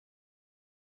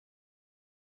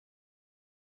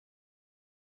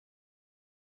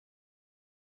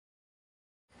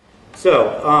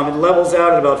So it levels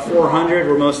out at about 400.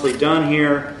 We're mostly done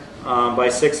here. By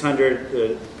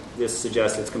 600, this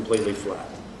suggests it's completely flat.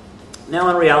 Now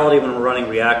in reality, when we're running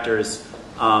reactors,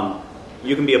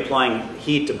 you can be applying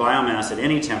heat to biomass at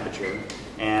any temperature,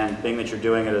 and being that you're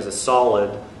doing it as a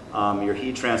solid, your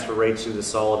heat transfer rates through the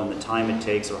solid and the time it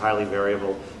takes are highly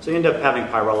variable. So you end up having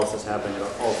pyrolysis happening at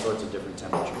all sorts of different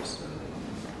temperatures.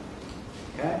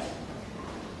 Okay?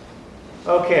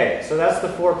 Okay, so that's the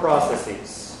 4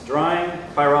 processes: drying,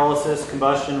 pyrolysis,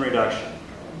 combustion, reduction.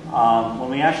 When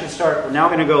we actually start, we're now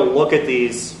going to go look at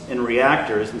these in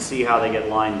reactors and see how they get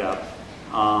lined up.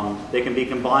 They can be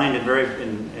combined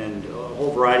in a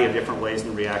whole variety of different ways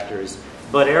in reactors,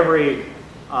 but every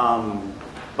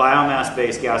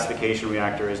biomass-based gasification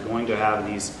reactor is going to have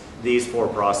these 4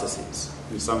 processes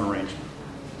in some arrangement.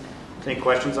 Any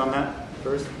questions on that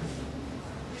first?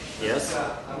 Yes?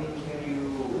 I mean, if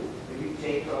you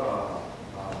take a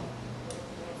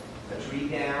tree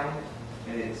down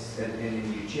and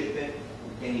you chip it,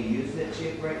 can you use that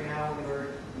chip right now in order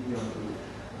to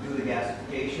do the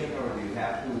gasification, or do you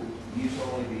have to use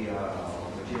only the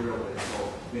material that's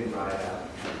been dried out?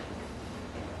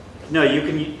 No, you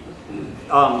can.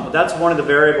 That's one of the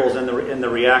variables in the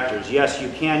reactors. Yes, you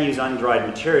can use undried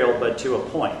material, but to a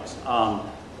point.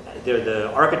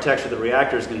 The architecture of the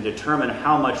reactor is going to determine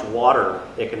how much water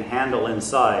it can handle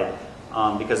inside,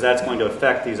 because that's going to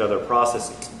affect these other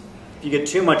processes. If you get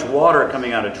too much water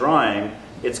coming out of drying,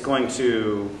 it's going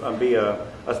to be a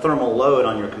thermal load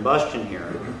on your combustion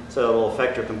here. So it will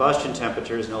affect your combustion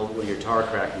temperatures and ultimately your tar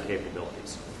cracking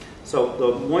capabilities. So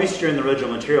the moisture in the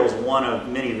original material is one of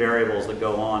many variables that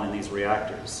go on in these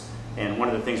reactors. And one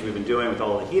of the things we've been doing with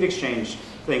all the heat exchange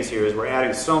things here is we're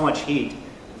adding so much heat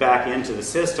back into the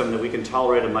system that we can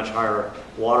tolerate a much higher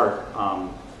water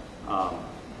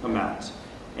amount.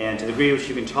 And to the degree which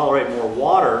you can tolerate more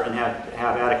water and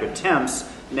have adequate temps,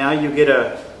 now you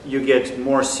get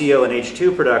more CO and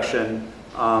H2 production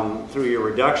through your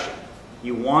reduction.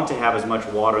 You want to have as much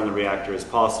water in the reactor as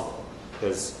possible,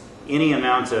 because any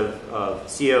amount of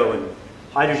CO and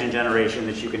hydrogen generation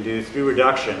that you can do through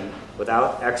reduction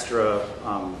without extra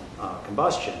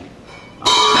combustion,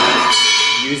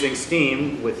 using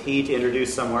steam with heat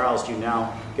introduced somewhere else, you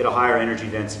now get a higher energy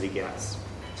density gas.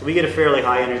 So we get a fairly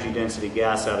high energy density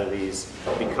gas out of these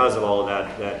because of all of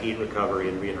that heat recovery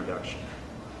and reintroduction.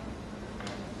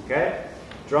 Okay?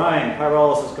 Drying,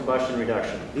 pyrolysis, combustion,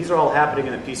 reduction. These are all happening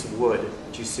in a piece of wood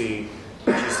that you see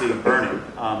burning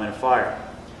in a fire.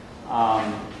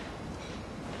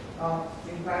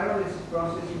 In pyrolysis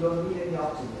process, you don't need any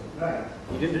oxygen, right?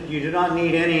 You do not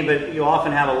need any, but you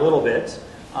often have a little bit.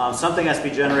 Something has to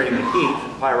be generating the heat for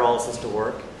pyrolysis to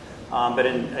work. But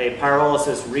in a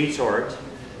pyrolysis retort,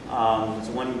 it's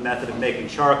one method of making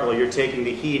charcoal. You're taking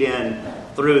the heat in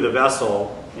through the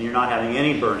vessel, and you're not having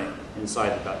any burning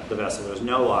inside the vessel. There's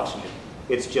no oxygen.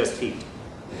 It's just heat.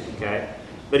 Okay?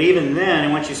 But even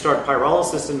then, once you start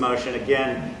pyrolysis in motion,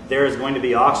 again, there is going to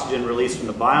be oxygen released from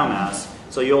the biomass.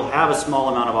 So you'll have a small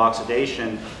amount of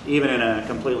oxidation, even in a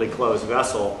completely closed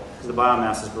vessel, because the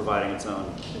biomass is providing its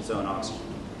own oxygen.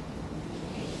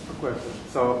 Question.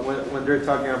 So when they're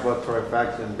talking about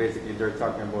torrefaction, basically they're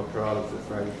talking about pyrolysis,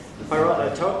 right?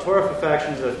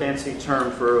 Torrefaction is a fancy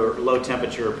term for low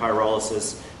temperature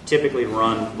pyrolysis, typically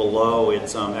run below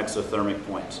its exothermic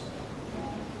point.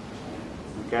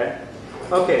 Okay?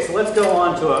 Okay, so let's go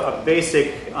on to a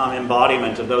basic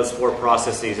embodiment of those 4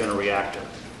 processes in a reactor.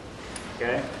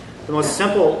 Okay? The most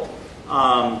simple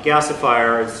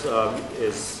gasifier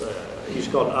is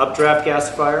usually called an updraft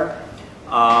gasifier.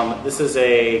 This is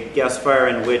a gasifier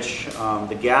in which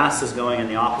the gas is going in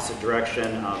the opposite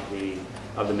direction of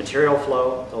the material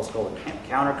flow. It's also called a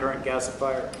countercurrent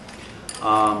gasifier.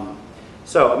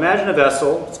 So imagine a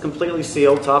vessel. It's completely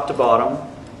sealed top to bottom.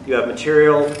 You have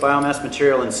biomass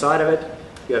material inside of it.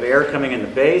 You have air coming in the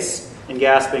base and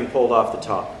gas being pulled off the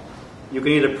top. You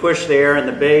can either push the air in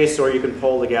the base or you can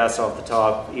pull the gas off the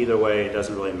top. Either way, it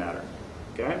doesn't really matter.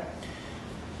 Okay?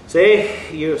 So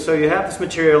you have this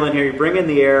material in here, you bring in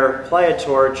the air, apply a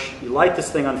torch, you light this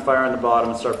thing on fire on the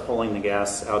bottom and start pulling the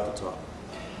gas out the top.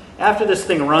 After this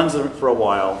thing runs for a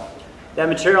while, that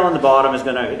material on the bottom is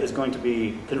going to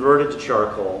be converted to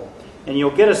charcoal, and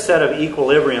you'll get a set of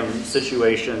equilibrium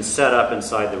situations set up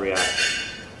inside the reactor.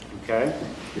 Okay?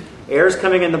 Air is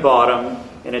coming in the bottom,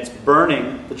 and it's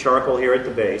burning the charcoal here at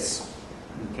the base.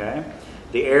 Okay?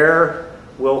 The air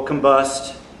will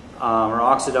combust or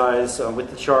oxidize with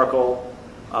the charcoal,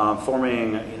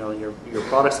 forming your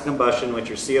products of combustion,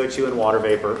 which are CO2 and water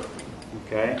vapor.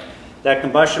 Okay, that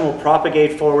combustion will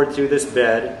propagate forward through this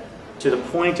bed to the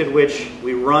point at which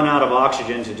we run out of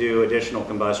oxygen to do additional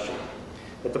combustion.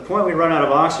 At the point we run out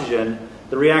of oxygen,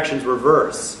 the reactions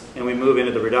reverse, and we move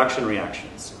into the reduction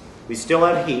reactions. We still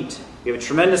have heat. We have a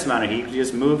tremendous amount of heat. We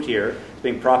just moved here. It's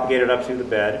being propagated up through the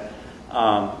bed.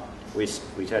 We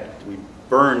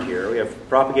burned here. We have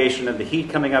propagation of the heat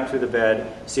coming up through the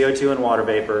bed, CO2 and water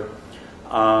vapor.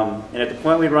 And at the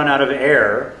point we run out of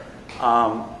air,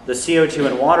 the CO2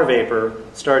 and water vapor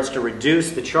starts to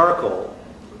reduce the charcoal,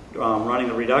 running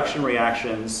the reduction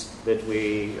reactions that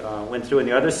we went through in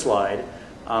the other slide,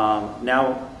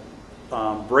 now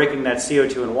breaking that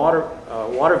CO2 and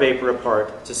water vapor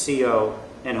apart to CO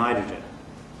and hydrogen.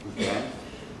 Okay?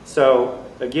 So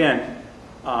again,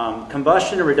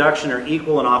 combustion and reduction are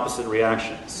equal and opposite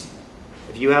reactions.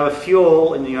 If you have a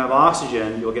fuel and you have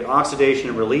oxygen, you'll get oxidation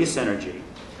and release energy.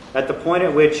 At the point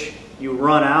at which you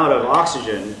run out of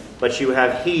oxygen, but you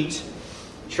have heat,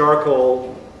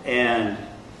 charcoal, and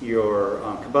your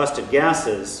combusted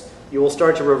gases, you will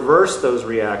start to reverse those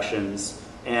reactions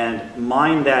and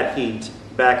mine that heat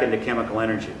back into chemical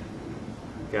energy.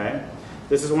 Okay?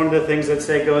 This is one of the things that,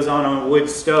 say, goes on a wood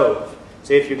stove.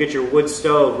 Say if you get your wood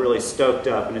stove really stoked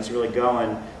up and it's really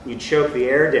going, you choke the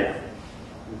air down.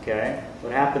 Okay?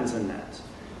 What happens in that?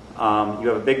 You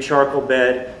have a big charcoal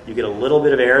bed, you get a little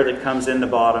bit of air that comes in the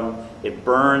bottom, it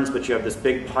burns, but you have this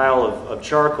big pile of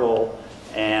charcoal,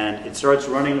 and it starts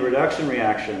running the reduction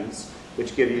reactions,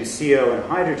 which give you CO and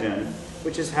hydrogen,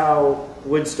 which is how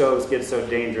wood stoves get so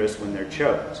dangerous when they're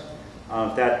choked.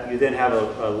 If you then have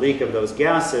a leak of those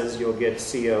gases, you'll get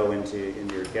CO into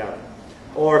your cabin.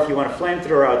 Or if you want to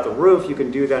flamethrower out the roof, you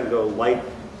can do that and go light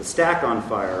the stack on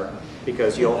fire,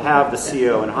 because you'll have the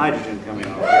CO and hydrogen coming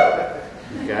off here.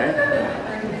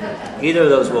 Okay? Either of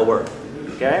those will work.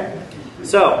 Okay?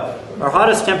 So, our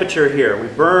hottest temperature here, we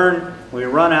burn, we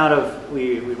run out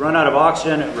of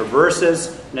oxygen, it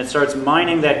reverses, and it starts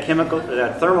mining that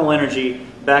thermal energy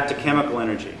back to chemical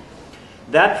energy.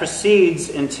 That proceeds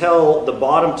until the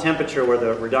bottom temperature where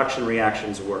the reduction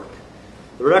reactions work.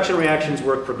 The reduction reactions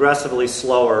work progressively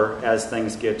slower as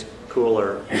things get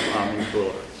cooler and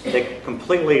cooler. They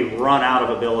completely run out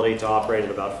of ability to operate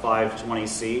at about 520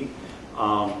 C.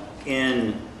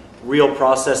 In real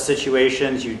process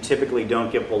situations, you typically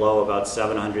don't get below about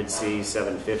 700 C,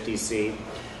 750 C.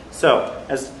 So,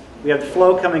 as we have the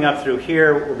flow coming up through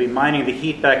here, we'll be mining the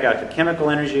heat back out to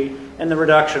chemical energy, and the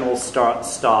reduction will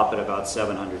stop at about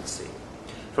 700 C.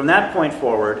 From that point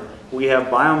forward, we have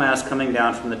biomass coming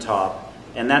down from the top,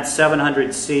 and that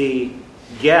 700 C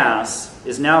gas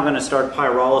is now going to start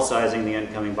pyrolysizing the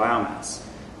incoming biomass.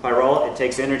 It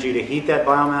takes energy to heat that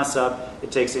biomass up.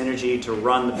 It takes energy to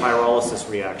run the pyrolysis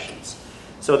reactions.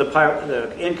 So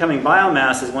the incoming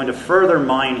biomass is going to further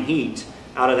mine heat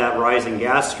out of that rising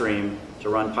gas stream to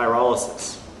run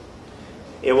pyrolysis.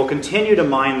 It will continue to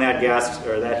mine that gas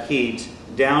or that heat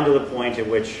down to the point at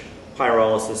which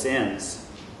pyrolysis ends.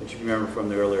 Which, if you remember from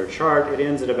the earlier chart, it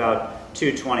ends at about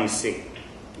 220 C.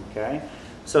 Okay?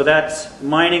 So that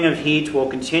mining of heat will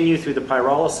continue through the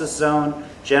pyrolysis zone,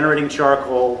 generating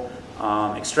charcoal,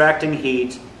 extracting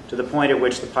heat to the point at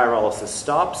which the pyrolysis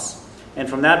stops. And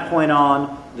from that point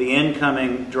on, the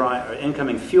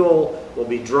incoming fuel will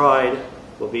be dried.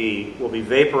 We'll be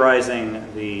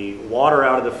vaporizing the water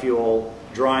out of the fuel,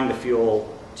 drying the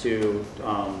fuel to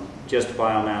just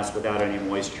biomass without any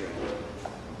moisture in it.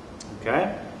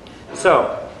 Okay?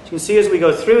 So, as you can see as we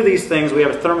go through these things, we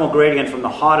have a thermal gradient from the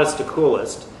hottest to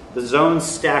coolest. The zones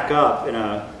stack up in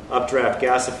an updraft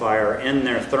gasifier in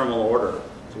their thermal order.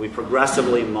 So we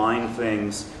progressively mine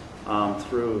things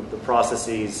through the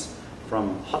processes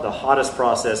from the hottest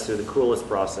process to the coolest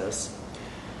process.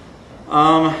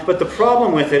 But the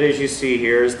problem with it, as you see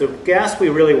here, is the gas we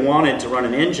really wanted to run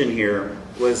an engine here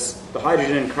was the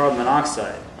hydrogen and carbon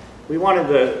monoxide. We wanted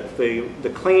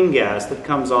the clean gas that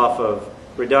comes off of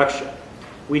reduction.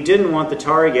 We didn't want the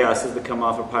tarry gases that come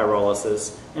off of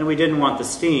pyrolysis, and we didn't want the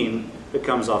steam that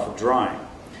comes off of drying.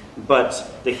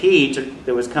 But the heat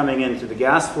that was coming in through the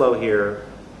gas flow here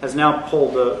has now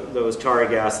pulled those tarry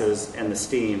gases and the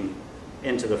steam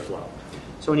into the flow.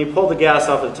 So when you pull the gas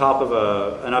off the top of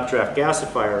an updraft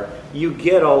gasifier, you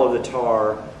get all of the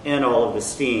tar and all of the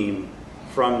steam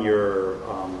from your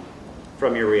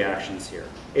reactions here.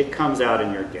 It comes out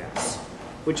in your gas,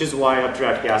 which is why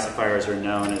updraft gasifiers are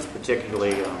known as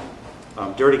particularly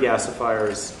dirty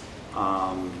gasifiers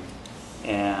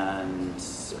and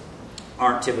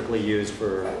aren't typically used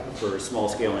for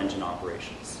small-scale engine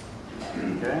operations.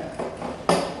 Okay.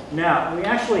 Now, we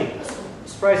actually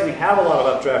surprisingly have a lot of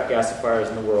updraft gasifiers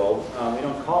in the world. We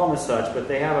don't call them as such, but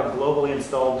they have a globally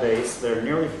installed base. They're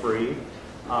nearly free.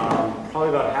 Probably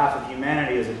about half of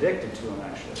humanity is addicted to them,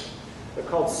 actually. They're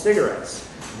called cigarettes.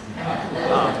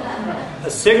 A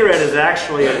cigarette is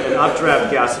actually an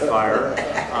updraft gasifier.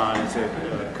 It's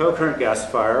a co-current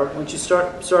gasifier. Once you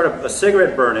start a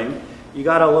cigarette burning, you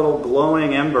got a little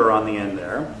glowing ember on the end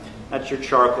there. That's your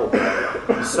charcoal bed.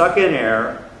 You suck in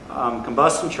air,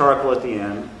 combustion charcoal at the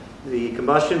end. The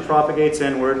combustion propagates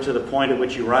inward to the point at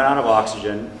which you run out of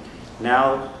oxygen.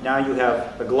 Now you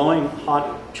have a glowing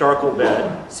hot charcoal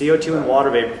bed, CO2 and water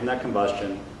vapor from that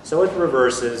combustion. So it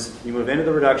reverses. You move into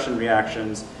the reduction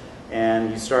reactions, and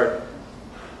you start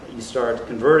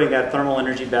converting that thermal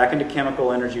energy back into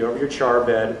chemical energy over your char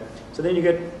bed. So then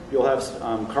you'll have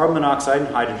carbon monoxide and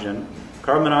hydrogen.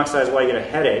 Carbon monoxide is why you get a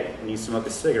headache when you smoke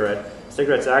a cigarette.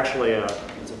 Cigarette's actually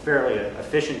it's a fairly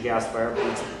efficient gasifier.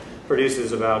 It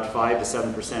produces about 5 to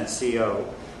 7% CO.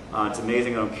 It's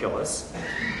amazing; it don't kill us.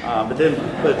 But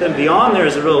then beyond there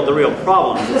is the real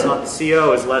problem. It's not the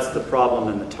CO is less the problem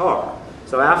than the tar.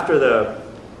 So after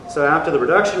the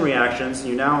reduction reactions,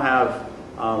 you now have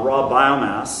raw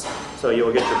biomass. So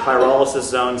you'll get your pyrolysis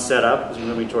zone set up as you're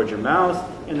moving towards your mouth,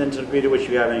 and then to the degree to which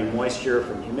you have any moisture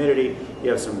from humidity, you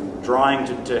have some drying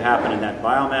to happen in that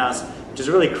biomass, which is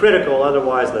really critical.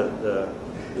 Otherwise, the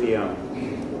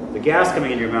gas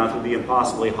coming into your mouth would be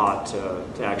impossibly hot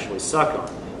to actually suck on.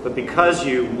 But because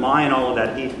you mine all of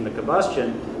that heat from the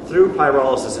combustion, through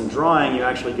pyrolysis and drying, you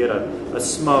actually get a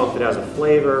smoke that has a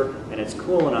flavor and it's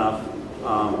cool enough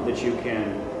that you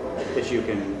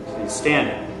can stand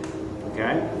it.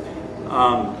 Okay.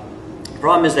 The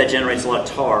problem is that generates a lot of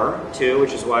tar too,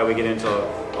 which is why we get into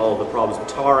all of the problems with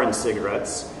tar in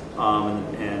cigarettes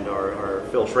and our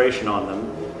filtration on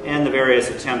them, and the various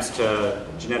attempts to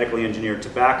genetically engineer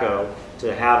tobacco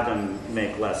to have them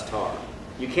make less tar.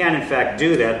 You can, in fact,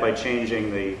 do that by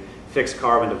changing the fixed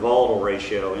carbon to volatile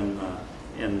ratio in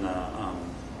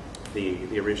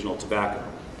the original tobacco.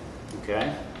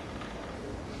 Okay.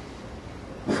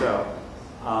 So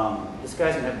this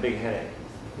guy's gonna have a big headache.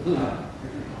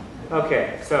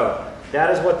 Okay, so that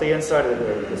is what the inside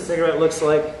of the cigarette looks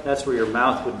like. That's where your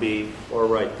mouth would be, or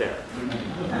right there.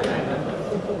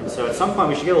 Okay. So at some point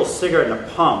we should get a little cigarette in a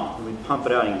pump, and we pump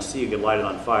it out, and you can see you can light it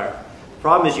on fire. The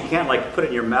problem is you can't put it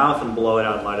in your mouth and blow it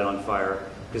out and light it on fire,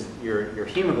 because your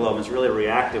hemoglobin is really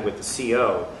reactive with the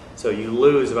CO. So you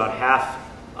lose about half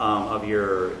of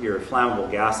your flammable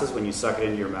gases when you suck it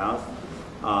into your mouth.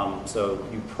 So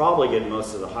you probably get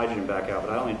most of the hydrogen back out,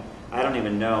 but I don't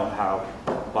even know how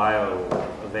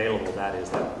bioavailable that is.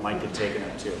 That might get taken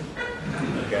up too.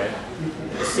 Okay,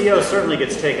 the CO certainly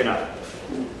gets taken up.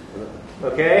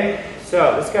 Okay,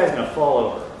 so this guy's going to fall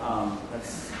over.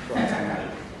 That's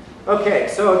okay.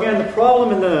 So again, the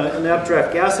problem in the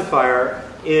updraft gasifier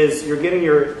is you're getting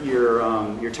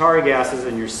your tar gases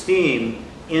and your steam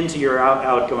into your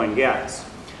outgoing gas.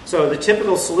 So the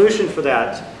typical solution for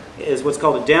that is what's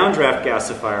called a downdraft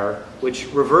gasifier, which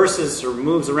reverses or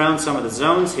moves around some of the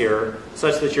zones here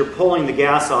such that you're pulling the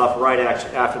gas off right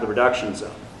after the reduction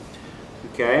zone.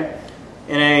 Okay?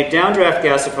 In a downdraft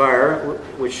gasifier,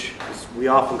 which we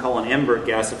often call an invert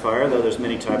gasifier, though there's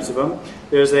many types of them,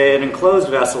 there's an enclosed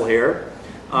vessel here.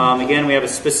 Again, we have a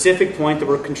specific point that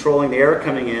we're controlling the air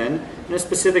coming in, and a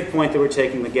specific point that we're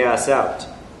taking the gas out.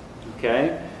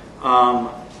 Okay?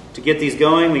 To get these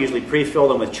going, we usually pre-fill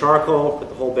them with charcoal, put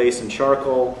the whole base in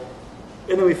charcoal,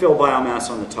 and then we fill biomass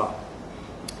on the top.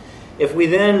 If we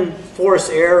then force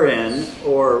air in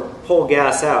or pull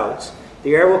gas out,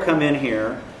 the air will come in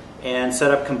here and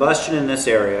set up combustion in this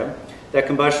area. That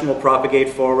combustion will propagate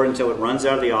forward until it runs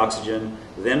out of the oxygen,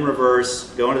 then reverse,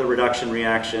 go into the reduction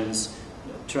reactions,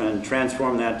 and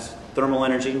transform that thermal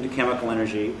energy into chemical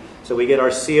energy. So we get our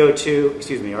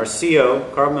our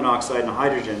CO, carbon monoxide, and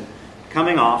hydrogen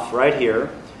coming off right here,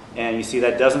 and you see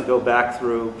that doesn't go back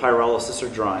through pyrolysis or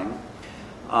drying,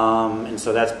 and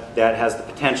so that has the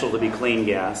potential to be clean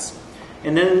gas.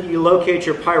 And then you locate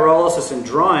your pyrolysis and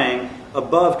drying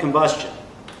above combustion.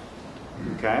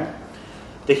 Okay,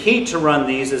 the heat to run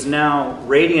these is now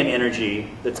radiant energy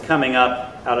that's coming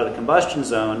up out of the combustion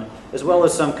zone, as well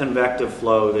as some convective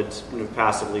flow that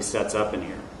passively sets up in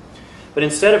here. But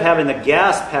instead of having the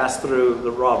gas pass through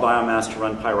the raw biomass to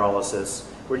run pyrolysis,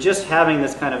 we're just having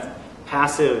this kind of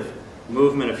passive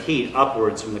movement of heat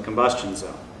upwards from the combustion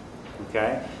zone.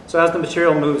 Okay? So as the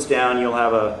material moves down, you'll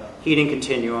have a heating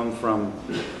continuum from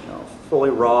fully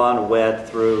raw and wet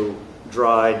through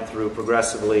dried, through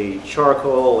progressively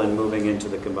charcoal, and moving into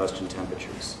the combustion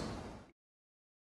temperatures.